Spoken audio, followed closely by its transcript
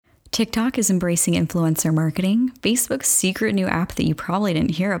TikTok is embracing influencer marketing, Facebook's secret new app that you probably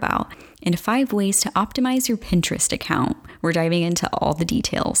didn't hear about, and 5 ways to optimize your Pinterest account. We're diving into all the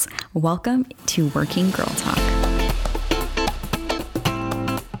details. Welcome to Working Girl Talk.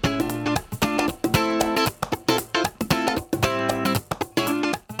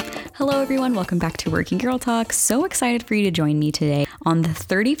 Hello everyone, welcome back to Working Girl Talk. So excited for you to join me today on the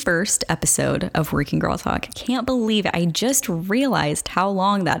 31st episode of Working Girl Talk. Can't believe it. I just realized how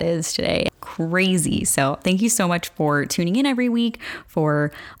long that is today. Crazy. So thank you so much for tuning in every week,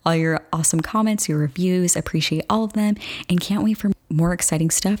 for all your awesome comments, your reviews. Appreciate all of them, and can't wait for more exciting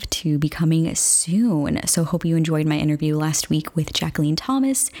stuff to be coming soon. So hope you enjoyed my interview last week with Jacqueline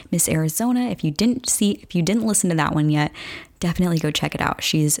Thomas, Miss Arizona. If you didn't listen to that one yet, definitely go check it out.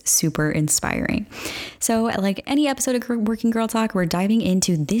 She's super inspiring. So like any episode of Working Girl Talk, we're diving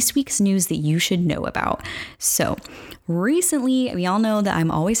into this week's news that you should know about. So recently, we all know that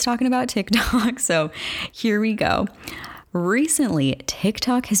I'm always talking about TikTok. So here we go. Recently,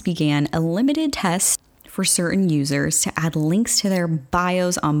 TikTok has began a limited test for certain users to add links to their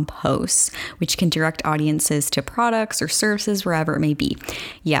bios on posts, which can direct audiences to products or services wherever it may be.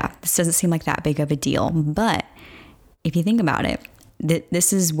 Yeah, this doesn't seem like that big of a deal, but if you think about it,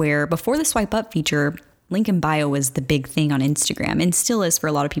 this is where before the swipe up feature, link in bio was the big thing on Instagram and still is for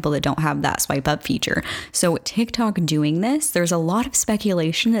a lot of people that don't have that swipe up feature. So TikTok doing this, there's a lot of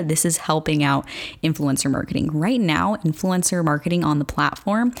speculation that this is helping out influencer marketing. Right now, influencer marketing on the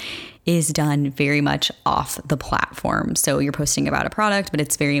platform is done very much off the platform. So you're posting about a product, but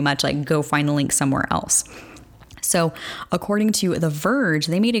it's very much like go find a link somewhere else. So according to The Verge,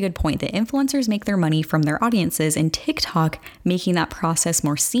 they made a good point that influencers make their money from their audiences, and TikTok making that process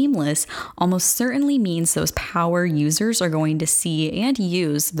more seamless almost certainly means those power users are going to see and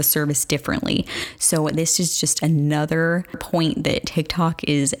use the service differently. So this is just another point that TikTok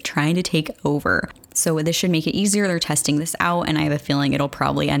is trying to take over. So this should make it easier. They're testing this out, and I have a feeling it'll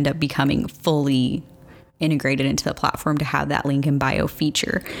probably end up becoming fully integrated into the platform to have that link in bio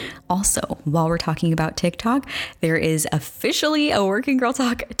feature. Also, while we're talking about TikTok, there is officially a Working Girl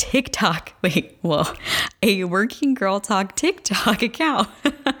Talk TikTok. A Working Girl Talk TikTok account.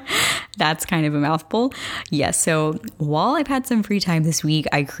 That's kind of a mouthful. Yes, so while I've had some free time this week,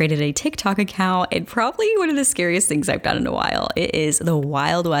 I created a TikTok account. It's probably one of the scariest things I've done in a while. It is the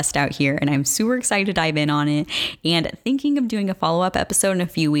Wild West out here, and I'm super excited to dive in on it and thinking of doing a follow-up episode in a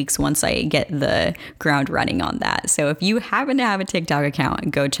few weeks once I get the ground running on that. So if you happen to have a TikTok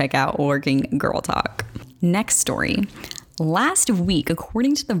account, go check out Working Girl Talk. Next story. Last week,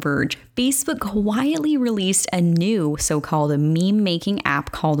 according to The Verge, Facebook quietly released a new so-called meme-making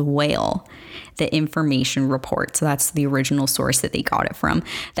app called Whale, the Information Report. So that's the original source that they got it from.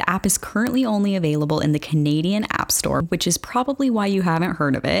 The app is currently only available in the Canadian App Store, which is probably why you haven't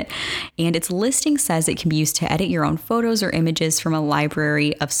heard of it. And its listing says it can be used to edit your own photos or images from a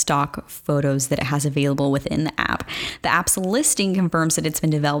library of stock photos that it has available within the app. The app's listing confirms that it's been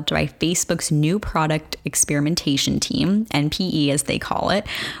developed by Facebook's new product experimentation team, NPE as they call it,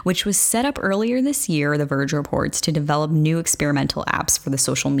 which was set up earlier this year, The Verge reports, to develop new experimental apps for the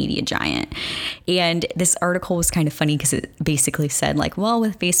social media giant. And this article was kind of funny because it basically said like, well,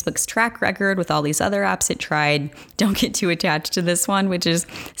 with Facebook's track record, with all these other apps it tried, don't get too attached to this one, which is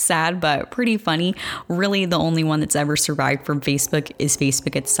sad, but pretty funny. Really, the only one that's ever survived from Facebook is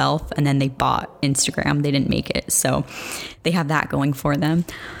Facebook itself. And then they bought Instagram. They didn't make it. So they have that going for them.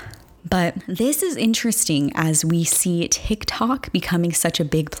 But this is interesting as we see TikTok becoming such a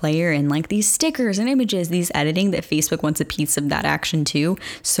big player in like these stickers and images, these editing, that Facebook wants a piece of that action too.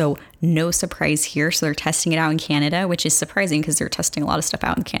 So no surprise here. So they're testing it out in Canada, which is surprising because they're testing a lot of stuff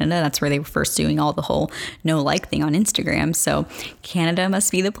out in Canada. That's where they were first doing all the whole no like thing on Instagram. So Canada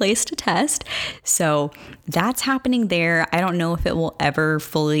must be the place to test. So that's happening there. I don't know if it will ever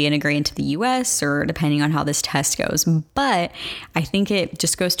fully integrate into the US or depending on how this test goes, but I think it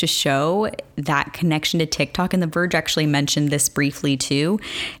just goes to show that connection to TikTok. And The Verge actually mentioned this briefly too,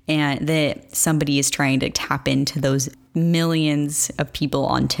 and that somebody is trying to tap into those millions of people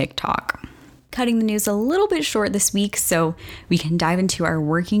on TikTok. Cutting the news a little bit short this week so we can dive into our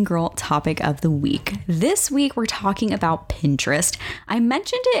Working Girl topic of the week. This week, we're talking about Pinterest. I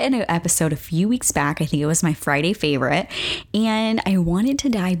mentioned it in an episode a few weeks back. I think it was my Friday favorite, and I wanted to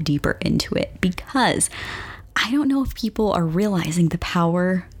dive deeper into it because I don't know if people are realizing the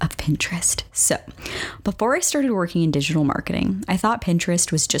power of Pinterest. So before I started working in digital marketing, I thought Pinterest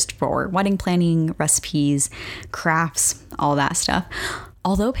was just for wedding planning, recipes, crafts, all that stuff.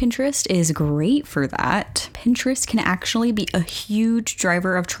 Although Pinterest is great for that, Pinterest can actually be a huge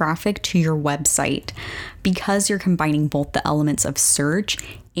driver of traffic to your website because you're combining both the elements of search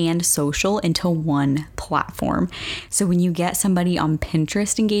and social into one platform. So when you get somebody on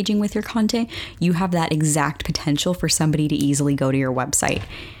Pinterest engaging with your content, you have that exact potential for somebody to easily go to your website.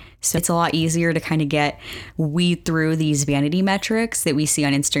 So it's a lot easier to weed through these vanity metrics that we see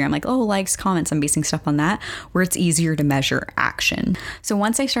on Instagram, like, likes, comments, I'm basing stuff on that, where it's easier to measure action. So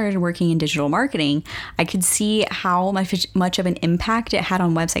once I started working in digital marketing, I could see how much of an impact it had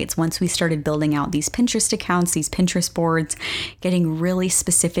on websites once we started building out these Pinterest accounts, these Pinterest boards, getting really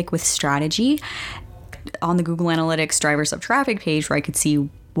specific with strategy. On the Google Analytics drivers of traffic page, where I could see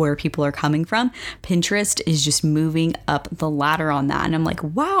where people are coming from, Pinterest is just moving up the ladder on that. And I'm like,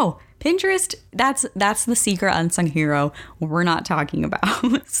 wow, Pinterest, that's the secret unsung hero we're not talking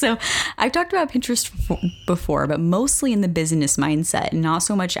about. So I've talked about Pinterest before, but mostly in the business mindset, not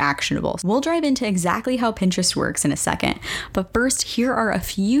so much actionable. We'll dive into exactly how Pinterest works in a second. But first, here are a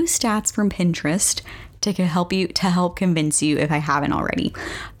few stats from Pinterest to help convince you if I haven't already.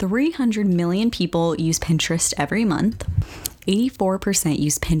 300 million people use Pinterest every month. 84%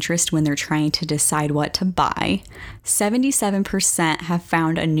 use Pinterest when they're trying to decide what to buy. 77% have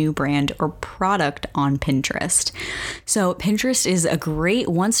found a new brand or product on Pinterest. So Pinterest is a great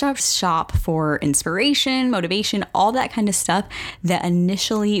one-stop shop for inspiration, motivation, all that kind of stuff that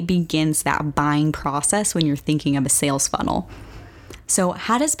initially begins that buying process when you're thinking of a sales funnel. So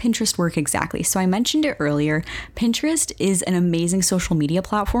how does Pinterest work exactly? So I mentioned it earlier. Pinterest is an amazing social media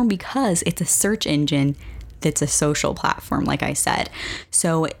platform because it's a search engine that's a social platform, like I said.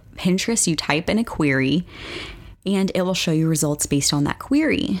 So Pinterest, you type in a query and it will show you results based on that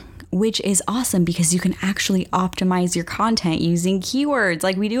query, which is awesome because you can actually optimize your content using keywords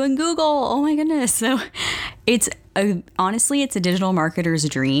like we do in Google. Oh my goodness. So honestly, it's a digital marketer's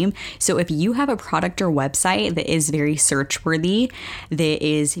dream. So if you have a product or website that is very search worthy, that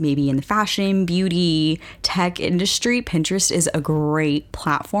is maybe in the fashion, beauty, tech industry, Pinterest is a great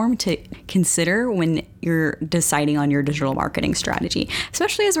platform to consider when you're deciding on your digital marketing strategy,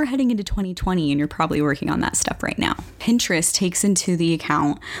 especially as we're heading into 2020 and you're probably working on that stuff right now. Pinterest takes into the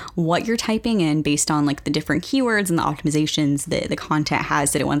account what you're typing in based on like the different keywords and the optimizations that the content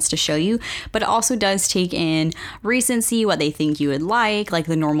has that it wants to show you, but it also does take in recency, what they think you would like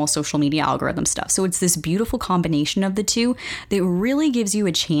the normal social media algorithm stuff. So it's this beautiful combination of the two that really gives you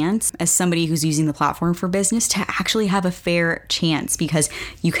a chance as somebody who's using the platform for business to actually have a fair chance because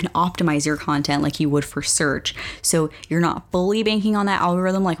you can optimize your content like you would for search. So you're not fully banking on that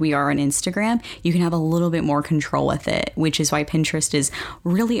algorithm like we are on Instagram. You can have a little bit more control with it, which is why Pinterest is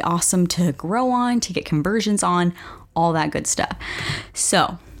really awesome to grow on, to get conversions on, all that good stuff.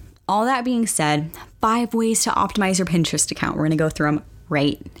 So all that being said, 5 ways to optimize your Pinterest account. We're going to go through them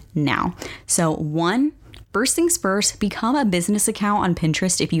right now. So 1, first things first, become a business account on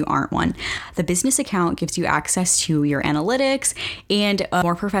Pinterest if you aren't one. The business account gives you access to your analytics and a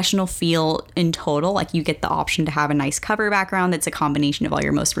more professional feel in total. Like you get the option to have a nice cover background that's a combination of all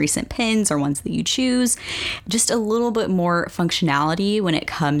your most recent pins or ones that you choose. Just a little bit more functionality when it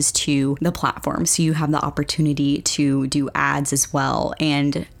comes to the platform. So you have the opportunity to do ads as well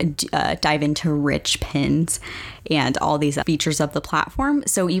and dive into rich pins and all these features of the platform.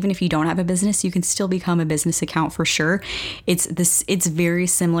 So even if you don't have a business, you can still become a business account for sure. It's very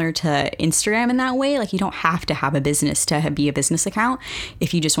similar to Instagram in that way. Like you don't have to have a business to be a business account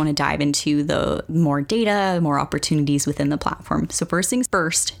if you just want to dive into the more data, more opportunities within the platform. So first things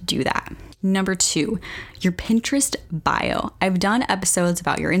first, do that. Number 2, your Pinterest bio. I've done episodes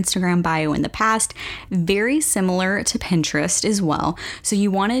about your Instagram bio in the past, very similar to Pinterest as well. So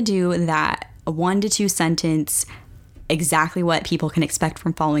you want to do that 1 to 2 sentence, exactly what people can expect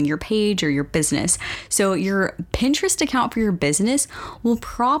from following your page or your business. So your Pinterest account for your business will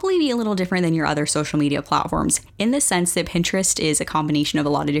probably be a little different than your other social media platforms in the sense that Pinterest is a combination of a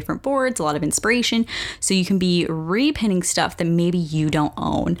lot of different boards, a lot of inspiration. So you can be repinning stuff that maybe you don't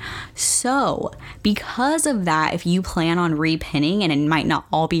own. So because of that, if you plan on repinning and it might not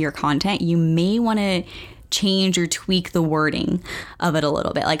all be your content, you may want to change or tweak the wording of it a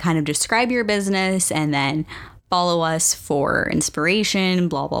little bit, like kind of describe your business and then follow us for inspiration,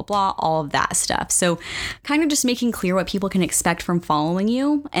 blah, blah, blah, all of that stuff. So kind of just making clear what people can expect from following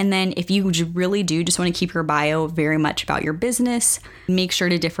you. And then if you really do just want to keep your bio very much about your business, make sure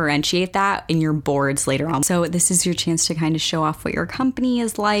to differentiate that in your boards later on. So this is your chance to kind of show off what your company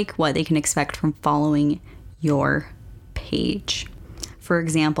is like, what they can expect from following your page. For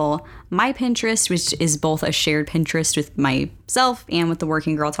example, my Pinterest, which is both a shared Pinterest with myself and with the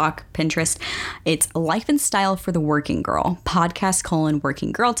Working Girl Talk Pinterest, it's Life and Style for the Working Girl, podcast :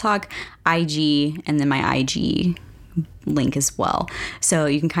 Working Girl Talk, IG, and then my IG link as well. So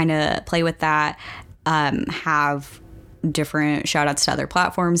you can kind of play with that, have different shout outs to other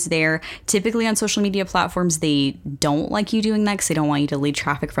platforms there. Typically on social media platforms, they don't like you doing that because they don't want you to lead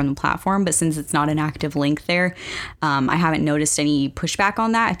traffic from the platform. But since it's not an active link there, I haven't noticed any pushback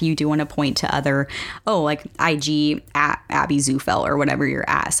on that. If you do want to point to other, like IG at Abby Zufel or whatever your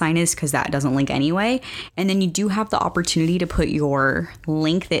 @ sign is, because that doesn't link anyway. And then you do have the opportunity to put your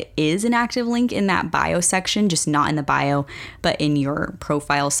link that is an active link in that bio section, just not in the bio, but in your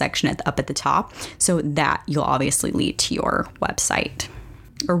profile section up at the top. So that you'll obviously lead to your website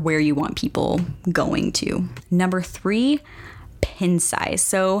or where you want people going to. Number 3, pin size.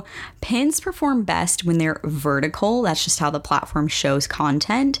 So pins perform best when they're vertical. That's just how the platform shows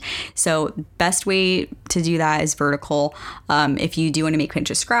content. So best way to do that is vertical. If you do want to make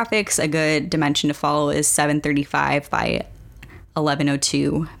Pinterest graphics, a good dimension to follow is 735 by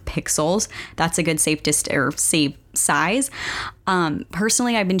 1102 pixels. That's a good safe size.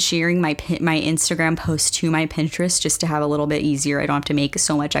 Personally, I've been sharing my Instagram posts to my Pinterest just to have a little bit easier. I don't have to make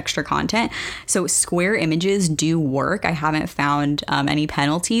so much extra content. So square images do work. I haven't found any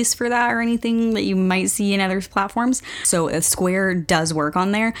penalties for that or anything that you might see in other platforms. So a square does work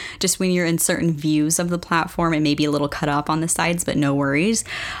on there. Just when you're in certain views of the platform, it may be a little cut up on the sides, but no worries.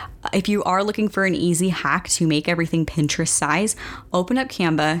 If you are looking for an easy hack to make everything Pinterest size, open up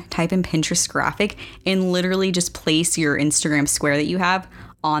Canva, type in Pinterest graphic, and literally just place your Instagram square that you have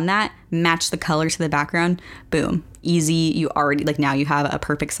on that, match the color to the background, boom, easy. You already, now you have a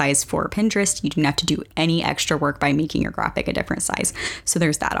perfect size for Pinterest. You don't have to do any extra work by making your graphic a different size. So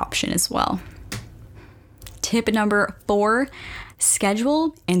there's that option as well. Tip number 4,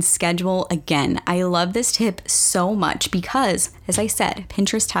 schedule and schedule again. I love this tip so much because, as I said,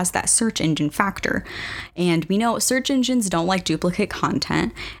 Pinterest has that search engine factor. And we know search engines don't like duplicate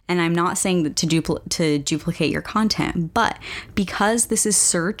content. And I'm not saying that to duplicate your content, but because this is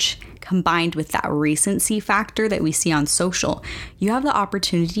search combined with that recency factor that we see on social, you have the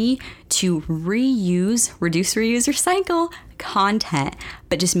opportunity to reduce, reuse, or cycle content,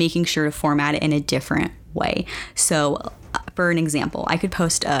 but just making sure to format it in a different way. So for an example, I could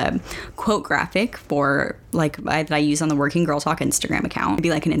post a quote graphic that I use on the Working Girl Talk Instagram account. It'd be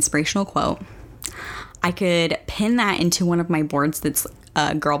like an inspirational quote. I could pin that into one of my boards that's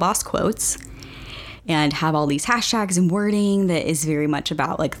Girl Boss quotes and have all these hashtags and wording that is very much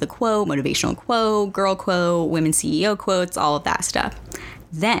about the quote, motivational quote, girl quote, women CEO quotes, all of that stuff.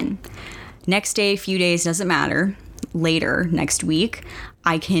 Then next day, few days, doesn't matter, later next week,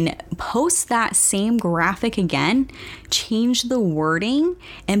 I can post that same graphic again, change the wording,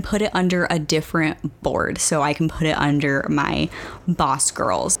 and put it under a different board. So I can put it under my Boss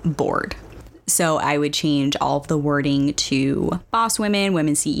Girls board. So I would change all of the wording to boss women,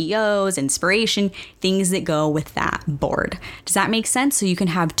 women CEOs, inspiration, things that go with that board. Does that make sense? So you can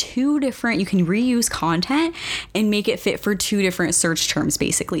have you can reuse content and make it fit for 2 different search terms,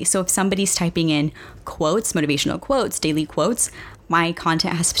 basically. So if somebody's typing in quotes, motivational quotes, daily quotes, my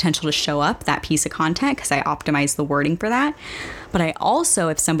content has potential to show up, that piece of content, because I optimize the wording for that. But I also,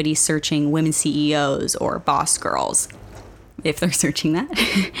 if somebody's searching women CEOs or boss girls, if they're searching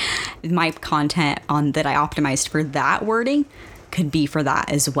that, my content that I optimized for that wording could be for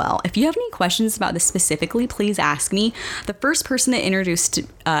that as well. If you have any questions about this specifically, please ask me. The first person that introduced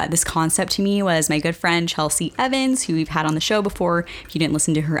this concept to me was my good friend Chelsea Evans, who we've had on the show before. If you didn't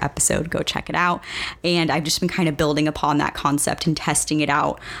listen to her episode, go check it out. And I've just been kind of building upon that concept and testing it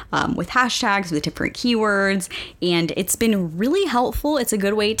out with hashtags, with different keywords. And it's been really helpful. It's a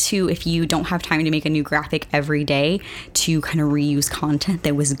good way to, if you don't have time to make a new graphic every day, to kind of reuse content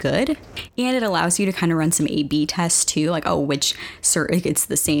that was good. And it allows you to kind of run some A/B tests too, it's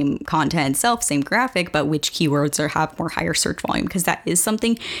the same content itself, same graphic, but which keywords have more higher search volume, because that is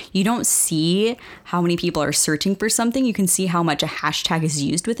something you don't see how many people are searching for something. You can see how much a hashtag is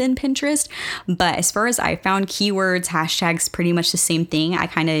used within Pinterest. But as far as I found, keywords, hashtags, pretty much the same thing. I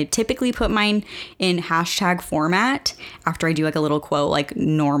kind of typically put mine in hashtag format after I do a little quote, like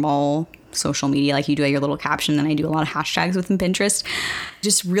normal social media, like you do your little caption. Then I do a lot of hashtags within Pinterest,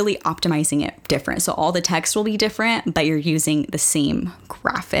 just really optimizing it different. So all the text will be different, but you're using the same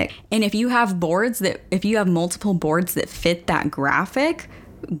graphic. And if you have multiple boards that fit that graphic,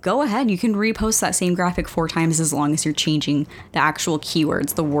 go ahead. You can repost that same graphic 4 times as long as you're changing the actual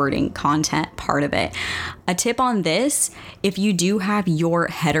keywords, the wording, content part of it. A tip on this, if you do have your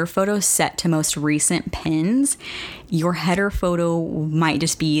header photo set to most recent pins, your header photo might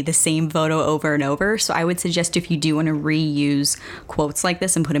just be the same photo over and over. So I would suggest if you do want to reuse quotes like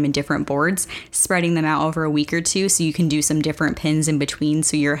this and put them in different boards, spreading them out over a week or two so you can do some different pins in between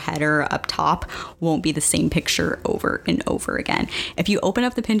so your header up top won't be the same picture over and over again. If you open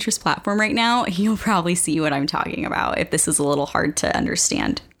up the Pinterest platform right now, you'll probably see what I'm talking about if this is a little hard to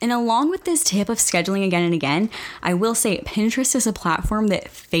understand. And along with this tip of scheduling again and again, I will say Pinterest is a platform that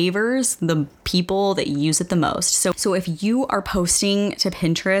favors the people that use it the most. So if you are posting to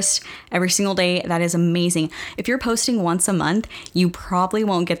Pinterest every single day, that is amazing. If you're posting once a month, you probably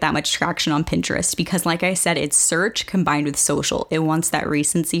won't get that much traction on Pinterest because, like I said, it's search combined with social. It wants that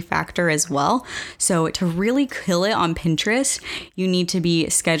recency factor as well. So to really kill it on Pinterest, you need to be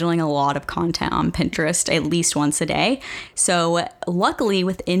scheduling a lot of content on Pinterest at least once a day. So luckily,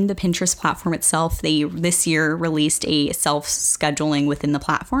 within the Pinterest platform itself, they this year released a self-scheduling within the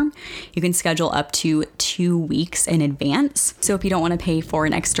platform. You can schedule up to 2 weeks in advance. So if you don't want to pay for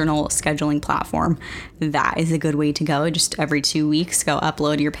an external scheduling platform, that is a good way to go. Just every 2 weeks, go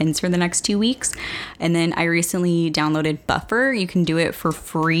upload your pins for the next 2 weeks. And then I recently downloaded Buffer. You can do it for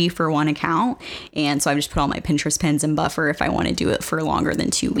free for one account. And so I've just put all my Pinterest pins in Buffer if I want to do it for longer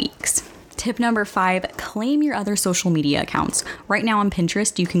than 2 weeks. Tip number 5, claim your other social media accounts. Right now on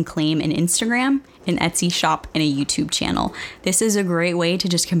Pinterest, you can claim an Instagram, an Etsy shop, and a YouTube channel. This is a great way to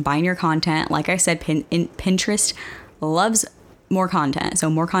just combine your content. Like I said, Pinterest loves more content.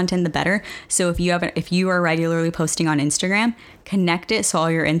 So more content, the better. So if you are regularly posting on Instagram, connect it so all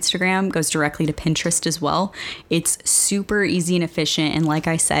your Instagram goes directly to Pinterest as well. It's super easy and efficient. And like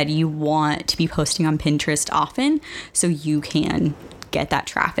I said, you want to be posting on Pinterest often so you can get that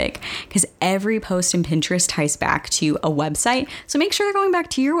traffic because every post in Pinterest ties back to a website. So make sure they're going back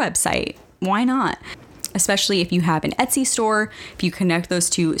to your website. Why not? Especially if you have an Etsy store, if you connect those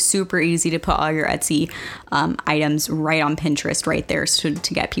two, super easy to put all your Etsy items right on Pinterest right there so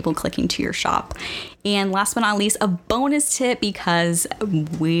to get people clicking to your shop. And last but not least, a bonus tip because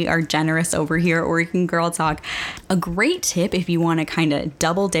we are generous over here at Working Girl Talk. A great tip if you want to kind of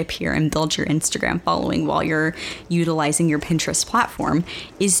double dip here and build your Instagram following while you're utilizing your Pinterest platform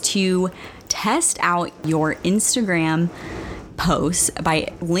is to test out your Instagram posts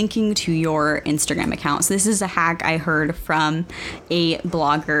by linking to your Instagram account. So this is a hack I heard from a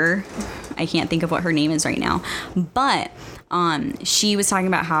blogger. I can't think of what her name is right now, but she was talking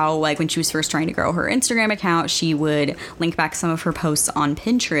about how like when she was first trying to grow her Instagram account, she would link back some of her posts on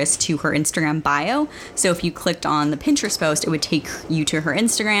Pinterest to her Instagram bio. So if you clicked on the Pinterest post, it would take you to her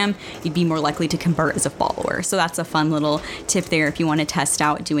Instagram. You'd be more likely to convert as a follower. So that's a fun little tip there if you want to test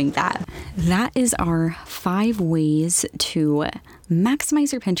out doing that. That is our 5 ways to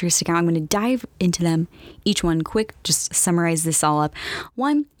maximize your Pinterest account. I'm going to dive into them, each one quick, just summarize this all up.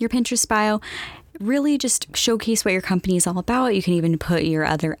 1, your Pinterest bio. Really just showcase what your company is all about. You can even put your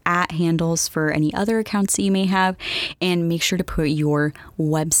other @handles for any other accounts that you may have, and make sure to put your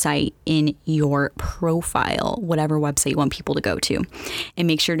website in your profile, whatever website you want people to go to, and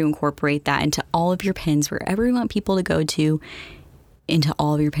make sure to incorporate that into all of your pins, wherever you want people to go to, into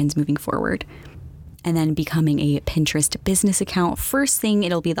all of your pins moving forward. And then becoming a Pinterest business account. First thing,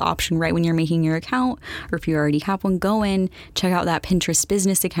 it'll be the option right when you're making your account, or if you already have one, go in, check out that Pinterest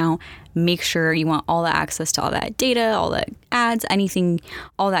business account. Make sure you want all the access to all that data, all the ads, anything,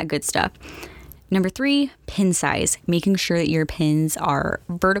 all that good stuff. Number 3, pin size. Making sure that your pins are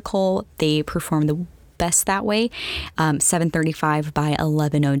vertical. They perform the best that way. 735 by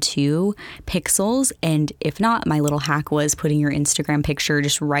 1102 pixels. And if not, my little hack was putting your Instagram picture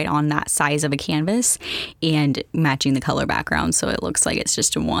just right on that size of a canvas and matching the color background so it looks like it's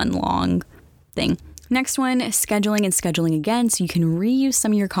just one long thing. Next one, scheduling and scheduling again, so you can reuse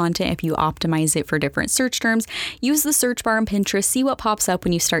some of your content if you optimize it for different search terms. Use the search bar on Pinterest, see what pops up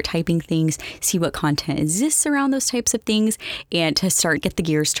when you start typing things, see what content exists around those types of things, and to get the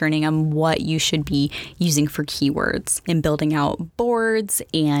gears turning on what you should be using for keywords and building out boards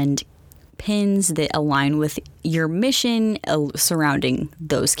and pins that align with your mission surrounding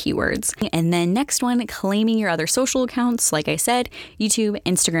those keywords. And then next one, claiming your other social accounts. Like I said, YouTube,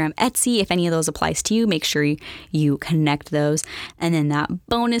 Instagram, Etsy. If any of those applies to you, make sure you connect those. And then that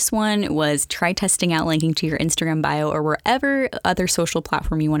bonus one was try testing out linking to your Instagram bio or wherever other social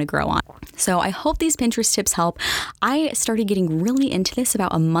platform you want to grow on. So I hope these Pinterest tips help. I started getting really into this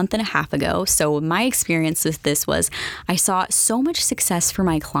about a month and a half ago. So my experience with this was I saw so much success for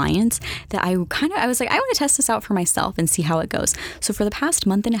my clients that I was like, I want to test this out for myself and see how it goes. So for the past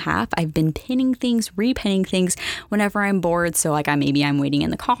month and a half, I've been pinning things, repinning things whenever I'm bored. So like maybe I'm waiting in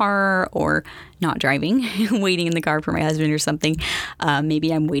the car or not driving, waiting in the car for my husband or something.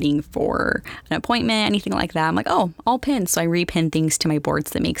 Maybe I'm waiting for an appointment, anything like that. I'm like, oh, I'll pin. So I repin things to my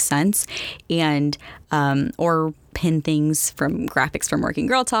boards that make sense, and or pin things from graphics from Working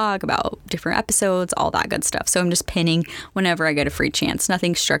Girl Talk about different episodes, all that good stuff. So I'm just pinning whenever I get a free chance.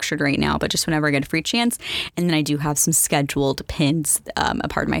 Nothing structured right now, but just whenever I get a free chance. And then I do have some scheduled pins, a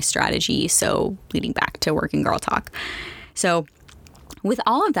part of my strategy. So leading back to Working Girl Talk. So with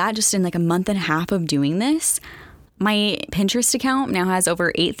all of that, just in like a month and a half of doing this, my Pinterest account now has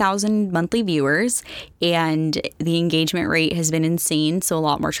over 8,000 monthly viewers, and the engagement rate has been insane. So a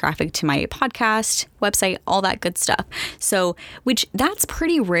lot more traffic to my podcast, website, all that good stuff. So, which that's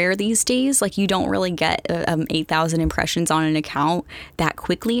pretty rare these days. Like you don't really get 8,000 impressions on an account that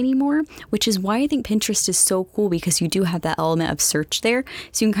quickly anymore, which is why I think Pinterest is so cool, because you do have that element of search there.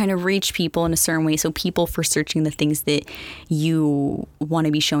 So you can kind of reach people in a certain way. So people for searching the things that you want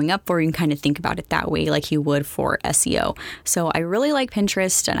to be showing up for, you can kind of think about it that way, like you would for SEO. So I really like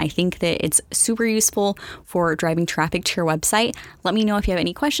Pinterest, and I think that it's super useful for driving traffic to your website. Let me know if you have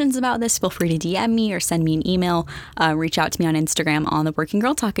any questions about this. Feel free to DM me or send me an email. Reach out to me on Instagram on the Working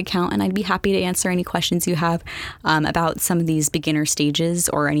Girl Talk account, and I'd be happy to answer any questions you have about some of these beginner stages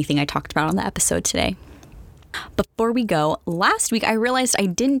or anything I talked about on the episode today. Before we go, last week I realized I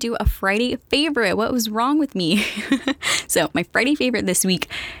didn't do a Friday favorite. What was wrong with me? So my Friday favorite this week,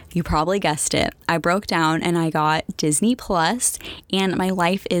 you probably guessed it. I broke down and I got Disney Plus, and my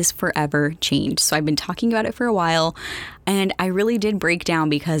life is forever changed. So I've been talking about it for a while, and I really did break down,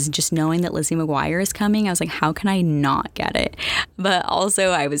 because just knowing that Lizzie McGuire is coming, I was like, how can I not get it? But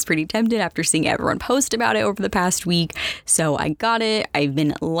also I was pretty tempted after seeing everyone post about it over the past week. So I got it. I've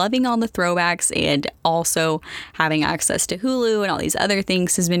been loving all the throwbacks, and also having access to Hulu and all these other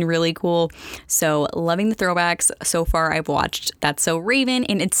things has been really cool. So loving the throwbacks. So far I've watched That's So Raven,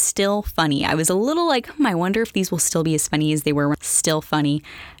 and it's still funny. I was a little like, I wonder if these will still be as funny as they were. Still funny.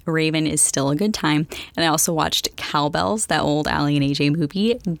 Raven is still a good time. And I also watched Cowbells, that old Ally and AJ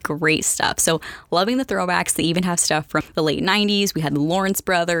movie. Great stuff. So loving the throwbacks. They even have stuff from the late 90s. We had the Lawrence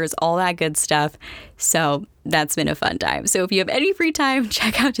brothers, all that good stuff. So that's been a fun time. So if you have any free time,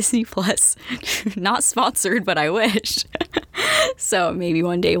 check out Disney Plus. Not sponsored, but I wish. So maybe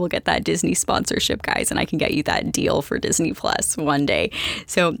one day we'll get that Disney sponsorship, guys, and I can get you that deal for Disney Plus one day.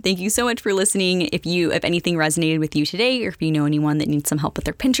 So thank you so much for listening. If anything resonated with you today, or if you know anyone that needs some help with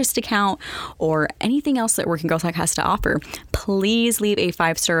their Pinterest account or anything else that Working Girl Talk has to offer, please leave a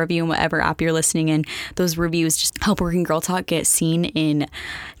 5-star review in whatever app you're listening in. Those reviews just help Working Girl Talk get seen in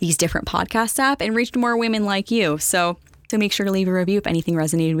these different podcast apps and reach more women like you. So make sure to leave a review if anything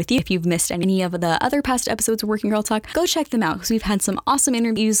resonated with you. If you've missed any of the other past episodes of Working Girl Talk, go check them out, because we've had some awesome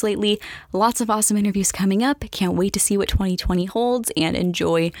interviews lately. Lots of awesome interviews coming up. Can't wait to see what 2020 holds, and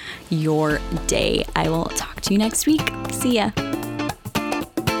enjoy your day. I will talk to you next week. See ya.